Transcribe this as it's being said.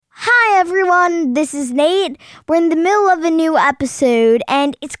everyone, this is Nate. We're in the middle of a new episode,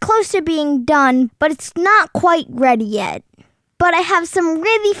 and it's close to being done, but it's not quite ready yet. But I have some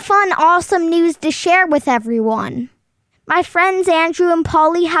really fun, awesome news to share with everyone. My friends Andrew and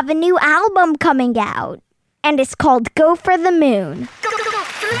Polly have a new album coming out, and it's called Go for the Moon. Go for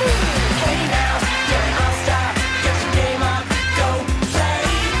the moon. Hey now, you're an all-star. Get your game up, go play.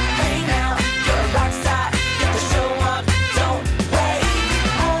 Hey now, you're a rock star. Get the show up, don't wait.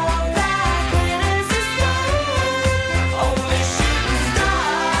 All that glitters is gold. Only shooting stars.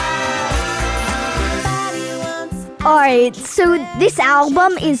 Alright, so this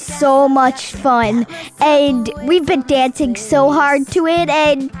album is so much fun, and we've been dancing so hard to it,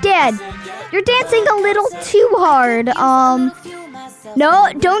 and Dad, you're dancing a little too hard.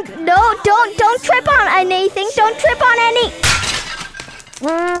 No, don't trip on anything. Don't trip on any.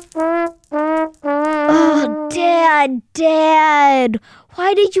 Oh, Dad,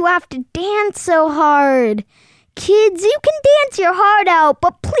 why did you have to dance so hard? Kids, you can dance your heart out,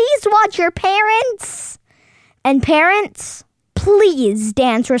 but please watch your parents. And parents, please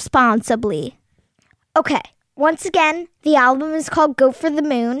dance responsibly. Okay. Once again, the album is called Go for the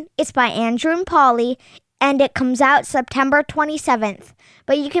Moon. It's by Andrew and Polly, and it comes out September 27th.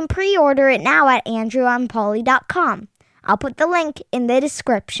 But you can pre-order it now at andrewandpolly.com. I'll put the link in the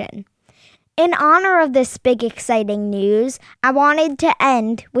description. In honor of this big exciting news, I wanted to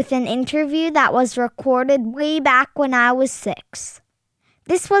end with an interview that was recorded way back when I was 6.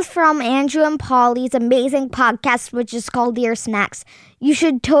 This was from Andrew and Polly's amazing podcast, which is called Ear Snacks. You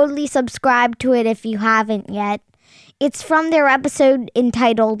should totally subscribe to it if you haven't yet. It's from their episode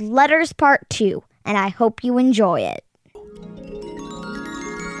entitled Letters Part 2, and I hope you enjoy it.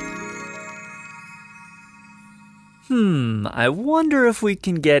 I wonder if we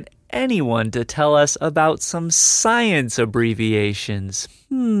can get anyone to tell us about some science abbreviations.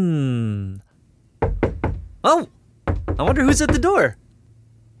 Oh, I wonder who's at the door.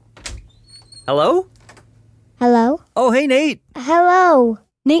 Hello? Hello? Oh, hey, Nate. Hello.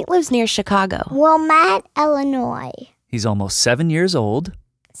 Nate lives near Chicago. Wilmette, Illinois. He's almost 7 years old.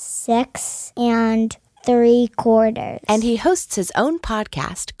 6 3/4. And he hosts his own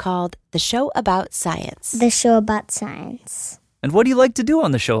podcast called The Show About Science. The Show About Science. And what do you like to do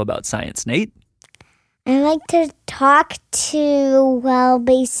on the show about science, Nate? I like to talk to,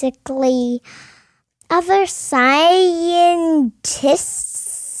 basically other scientists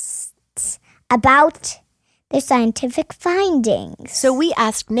about their scientific findings. So we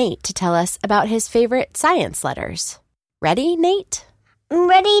asked Nate to tell us about his favorite science letters. Ready, Nate? I'm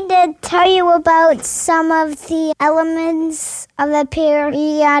ready to tell you about some of the elements of the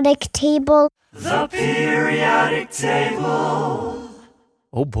periodic table. The periodic table.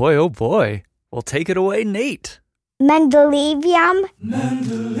 Oh boy. Well, take it away, Nate. Mendelevium.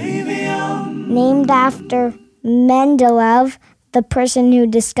 Named after Mendeleev, the person who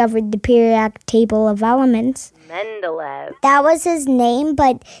discovered the periodic table of elements. Mendeleev. That was his name,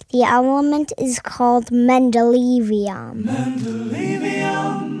 but the element is called mendelevium.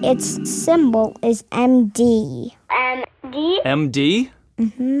 Its symbol is MD. MD?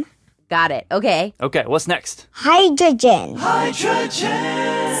 Mm-hmm. Got it. Okay. Okay, what's next? Hydrogen.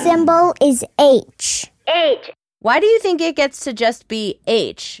 Symbol is H. Why do you think it gets to just be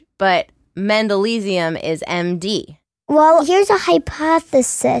H, but Mendelevium is MD? Well, here's a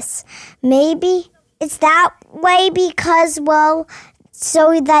hypothesis. Maybe it's that way because,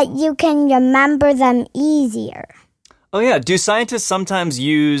 so that you can remember them easier. Oh yeah, do scientists sometimes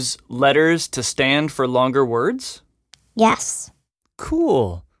use letters to stand for longer words? Yes.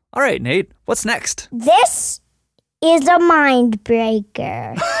 Cool. All right, Nate, what's next? This is a mind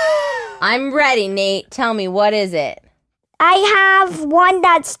breaker. I'm ready, Nate. Tell me, what is it? I have one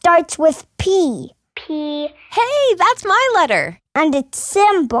that starts with P. Hey, that's my letter. And its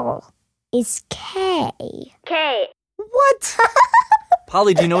symbol is K. What?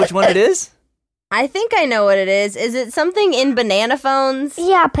 Polly, do you know which one it is? I think I know what it is. Is it something in banana phones?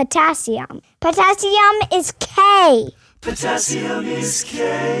 Yeah, potassium. Potassium is K. Potassium is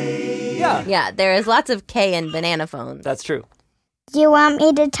K. Yeah, there is lots of K in banana phones. That's true. Do you want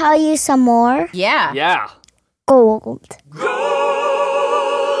me to tell you some more? Yeah. Gold.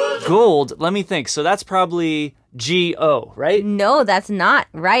 Gold, let me think. So that's probably G-O, right? No, that's not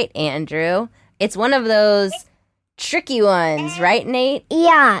right, Andrew. It's one of those tricky ones, right, Nate?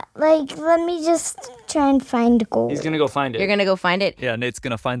 Yeah, let me just try and find gold. He's going to go find it. You're going to go find it? Yeah, Nate's going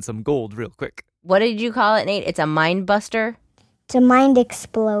to find some gold real quick. What did you call it, Nate? It's a mind buster? It's a mind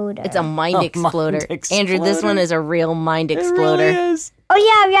exploder. It's a mind exploder. Mind exploder. Andrew, this one is a real mind exploder. It really is. Oh,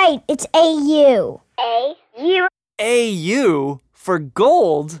 yeah, right. It's AU. AU for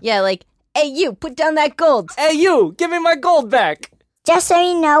gold? Yeah, like, Hey, you, put down that gold. Hey, you, give me my gold back. Just so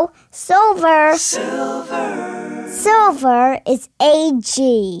you know, silver is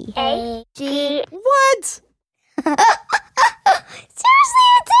AG. AG. What? Seriously,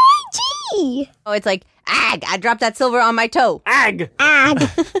 it's AG. Oh, it's like, ag, I dropped that silver on my toe. Ag. Ag.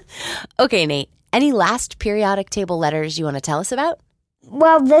 Okay, Nate, any last periodic table letters you want to tell us about?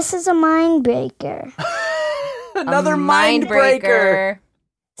 Well, this is a mind breaker. Another mind breaker.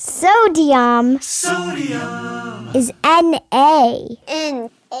 Sodium is Na.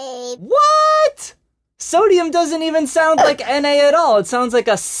 What? Sodium doesn't even sound like Na at all. It sounds like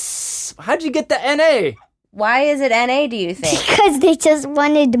a S. How'd you get the Na? Why is it Na, do you think? Because they just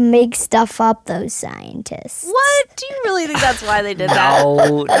wanted to make stuff up, those scientists. What? Do you really think that's why they did that?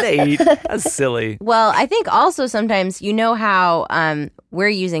 No, Nate, that's silly. Well, I think also sometimes, you know how we're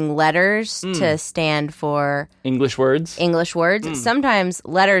using letters to stand for English words? English words? Sometimes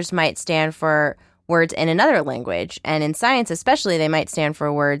letters might stand for words in another language. And in science especially, they might stand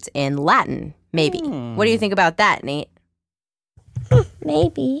for words in Latin, maybe. What do you think about that, Nate?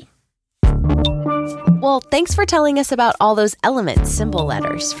 Maybe. Well, thanks for telling us about all those element symbol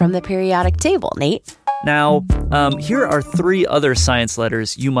letters from the periodic table, Nate. Now, here are 3 other science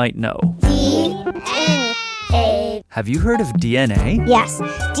letters you might know. DNA. Have you heard of DNA? Yes.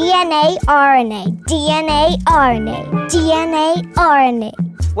 DNA, RNA. DNA, RNA. DNA, RNA.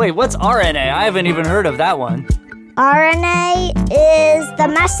 Wait, what's RNA? I haven't even heard of that one. RNA is the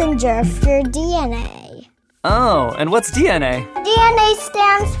messenger for DNA. Oh, and what's DNA? DNA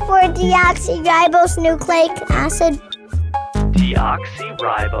stands for deoxyribonucleic acid.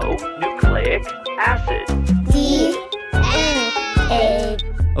 Deoxyribonucleic acid. DNA.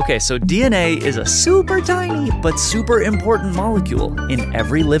 Okay, so DNA is a super tiny but super important molecule in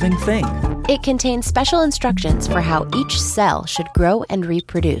every living thing. It contains special instructions for how each cell should grow and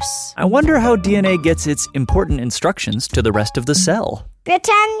reproduce. I wonder how DNA gets its important instructions to the rest of the cell.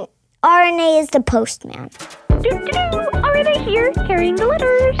 Pretend RNA is the postman. RNA here, carrying the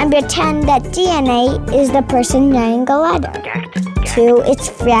letters. And pretend that DNA is the person writing the letter to its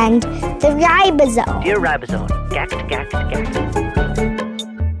friend, the ribosome. Dear ribosome, gact.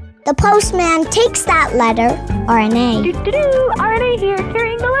 The postman takes that letter, RNA, RNA here,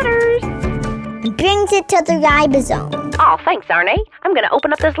 carrying the letters. and brings it to the ribosome. Oh, thanks, RNA. I'm going to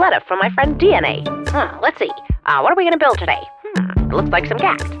open up this letter from my friend DNA. Let's see. What are we going to build today? It looks like some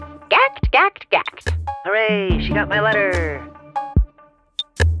gact. Gact. Hooray, she got my letter.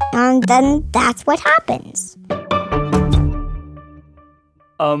 And then that's what happens.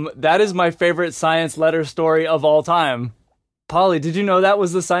 That is my favorite science letter story of all time. Polly, did you know that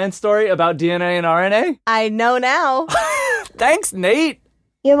was the science story about DNA and RNA? I know now. Thanks, Nate.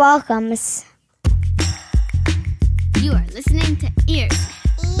 You're welcome. You are listening to Ears.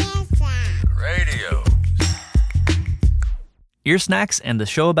 Radio. Ear Snacks and the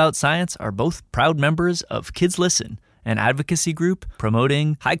Show About Science are both proud members of Kids Listen, an advocacy group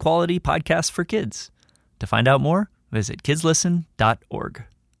promoting high-quality podcasts for kids. To find out more, visit kidslisten.org.